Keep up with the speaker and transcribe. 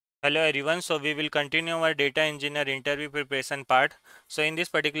Hello everyone, so we will continue our data engineer interview preparation part. So in this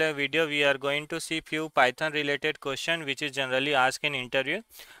particular video we are going to see few Python related question which is generally asked in interview.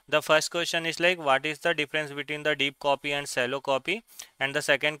 The first question is like what is the difference between the deep copy and shallow copy, and the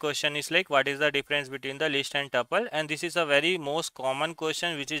second question is like what is the difference between the list and tuple, and this is a very most common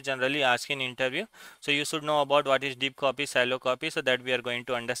question which is generally asked in interview. So you should know about what is deep copy, shallow copy, so that we are going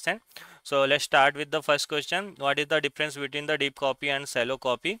to understand. So let's start with the first question. What is the difference between the deep copy and shallow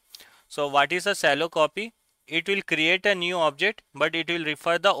copy? So what is a shallow copy? It will create a new object, but it will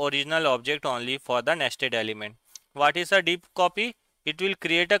refer the original object only for the nested element. What is a deep copy? It will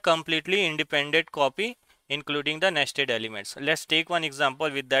create a completely independent copy including the nested elements. Let's take one example.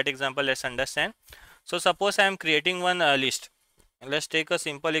 With that example, let's understand. So suppose I am creating one list. Let's take a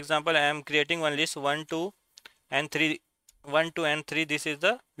simple example. I am creating one list 1, 2 and 3. 1, 2 and 3. This is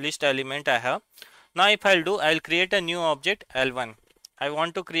the list element I have. Now if I'll create a new object L1. I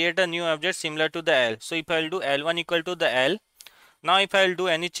want to create a new object similar to the L. So if I'll do L1 equal to the L, now if I'll do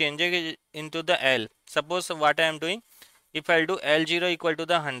any changes into the L, suppose what I am doing, if I'll do L0 equal to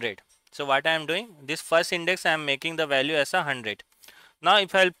the 100. So what I am doing, this first index I am making the value as a 100. Now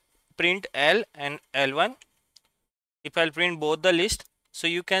if I'll print L and L1, if I'll print both the list, so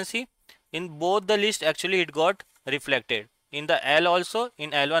you can see in both the list actually it got reflected. In the L also, in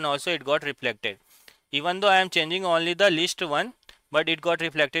L1 also it got reflected. Even though I am changing only the list one, but it got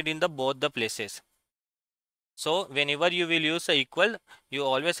reflected in the both the places. So whenever you will use a equal, you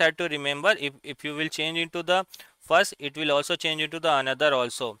always have to remember if you will change into the first, it will also change into the another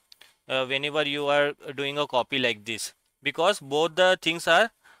also whenever you are doing a copy like this, because both the things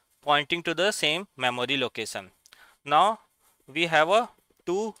are pointing to the same memory location. Now we have a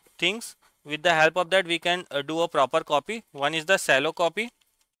two things. With the help of that we can do a proper copy. One is the shallow copy,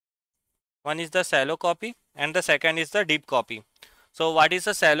 and the second is the deep copy. So what is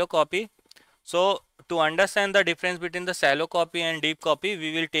a shallow copy? So to understand the difference between the shallow copy and deep copy,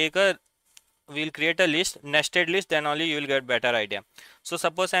 we'll create a list, nested list, then only you will get better idea. So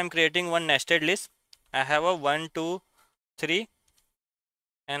suppose I am creating one nested list. I have a 1, 2, 3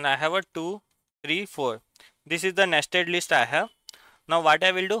 and I have a 2, 3, 4. This is the nested list I have. Now what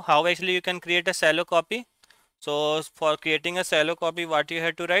I will do, how actually you can create a shallow copy? So for creating a shallow copy, what you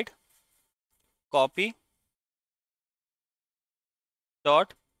have to write? Copy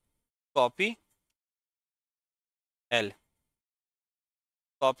dot copy L.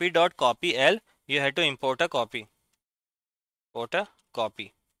 Copy dot copy L. You have to import a copy. Import a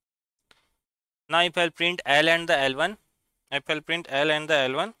copy. Now if I'll print L and the L1,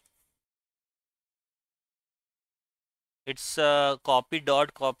 it's copy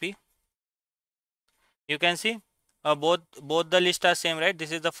dot copy. You can see both the list are same, right?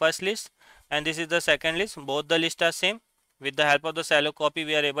 This is the first list and this is the second list. Both the list are same. With the help of the shallow copy,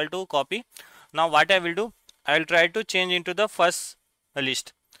 we are able to copy. Now what I will do, I will try to change into the first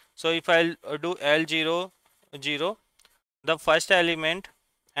list. So if I'll do L0, 0, the first element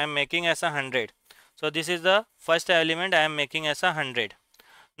I am making as 100. So this is the first element I am making as 100.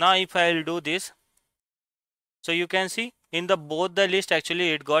 Now if I'll do this, so you can see in the both the list actually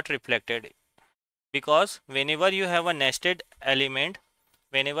it got reflected, because whenever you have a nested element,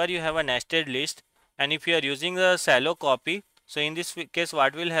 whenever you have a nested list, and if you are using a shallow copy, so in this case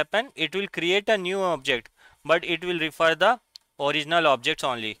what will happen, it will create a new object, but it will refer the original objects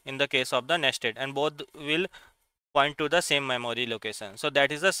only in the case of the nested, and both will point to the same memory location. So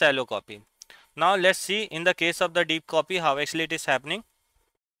that is a shallow copy. Now let's see in the case of the deep copy how actually it is happening.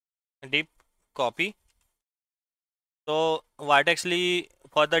 Deep copy. So what actually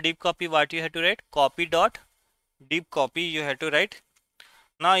for the deep copy, what you have to write? Copy dot deep copy you have to write.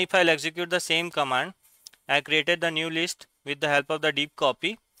 Now if I'll execute the same command, I created the new list with the help of the deep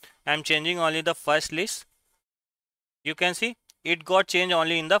copy. I'm changing only the first list. You can see it got changed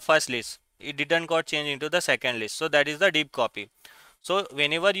only in the first list. It didn't got changed into the second list. So that is the deep copy. So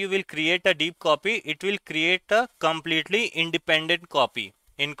whenever you will create a deep copy, it will create a completely independent copy,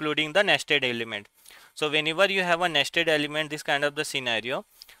 including the nested element. So whenever you have a nested element, this kind of the scenario,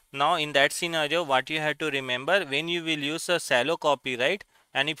 now in that scenario, what you have to remember, when you will use a shallow copy, right?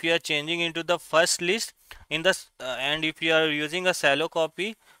 And if you are changing into the first list in the and if you are using a shallow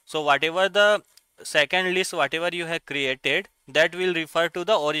copy, so whatever the second list, whatever you have created, that will refer to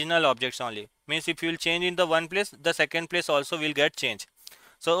the original objects only. Means if you will change in the one place, the second place also will get changed.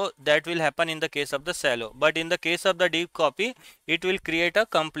 So that will happen in the case of the shallow, but in the case of the deep copy, it will create a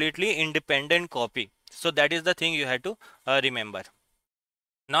completely independent copy. So that is the thing you have to remember.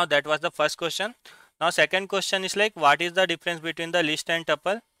 Now that was the first question. Now second question is like, what is the difference between the list and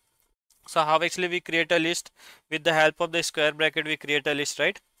tuple? So how actually we create a list? With the help of the square bracket we create a list,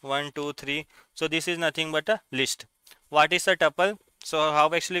 right? 1 2 3. So this is nothing but a list. What is a tuple? So how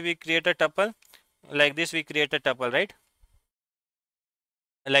actually we create a tuple? Like this we create a tuple, right?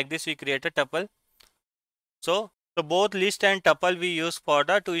 Like this we create a tuple. So both list and tuple we use for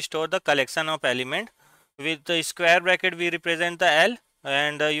the to store the collection of element. With the square bracket we represent the L,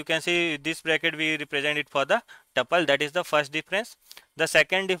 and you can see this bracket we represent it for the tuple. That is the first difference. The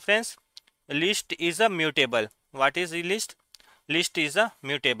second difference, list is a mutable. What is the list? List is a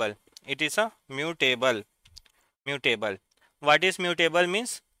mutable. It is a mutable. Mutable. What is mutable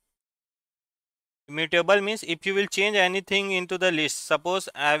means? Mutable means if you will change anything into the list. Suppose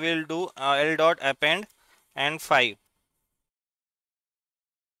I will do L dot append and 5,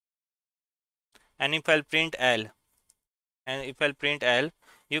 and if I'll print L,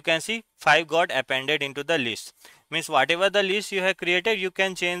 you can see 5 got appended into the list. Means whatever the list you have created, you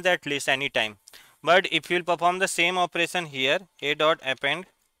can change that list anytime. But if you will perform the same operation here, a dot append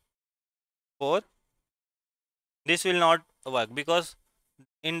 4, this will not work, because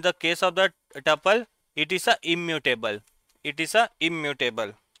in the case of the tuple, it is a immutable. It is a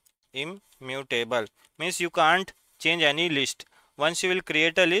immutable. Immutable means you can't change any list. Once you will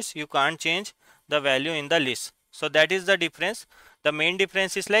create a list, you can't change the value in the list. So that is the difference. The main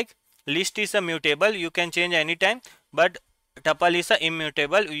difference is like list is a mutable, you can change anytime, but tuple is a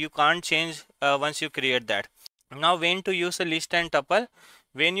immutable, you can't change once you create that. Now when to use a list and tuple?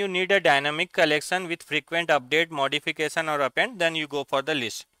 When you need a dynamic collection with frequent update, modification or append, then you go for the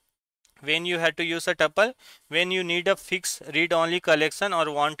list. When you have to use a tuple, when you need a fixed read-only collection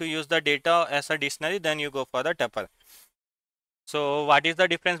or want to use the data as a dictionary, then you go for the tuple. So what is the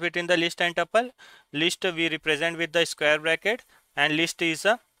difference between the list and tuple? List we represent with the square bracket, and list is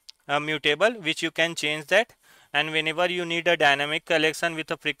a mutable which you can change that, and whenever you need a dynamic collection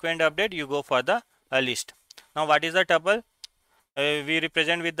with a frequent update, you go for the list. Now what is the tuple? We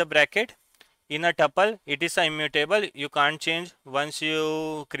represent with the bracket. In a tuple, it is immutable, you can't change once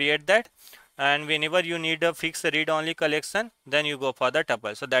you create that, and whenever you need a fixed read-only collection, then you go for the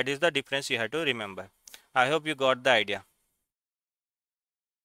tuple. So that is the difference you have to remember. I hope you got the idea.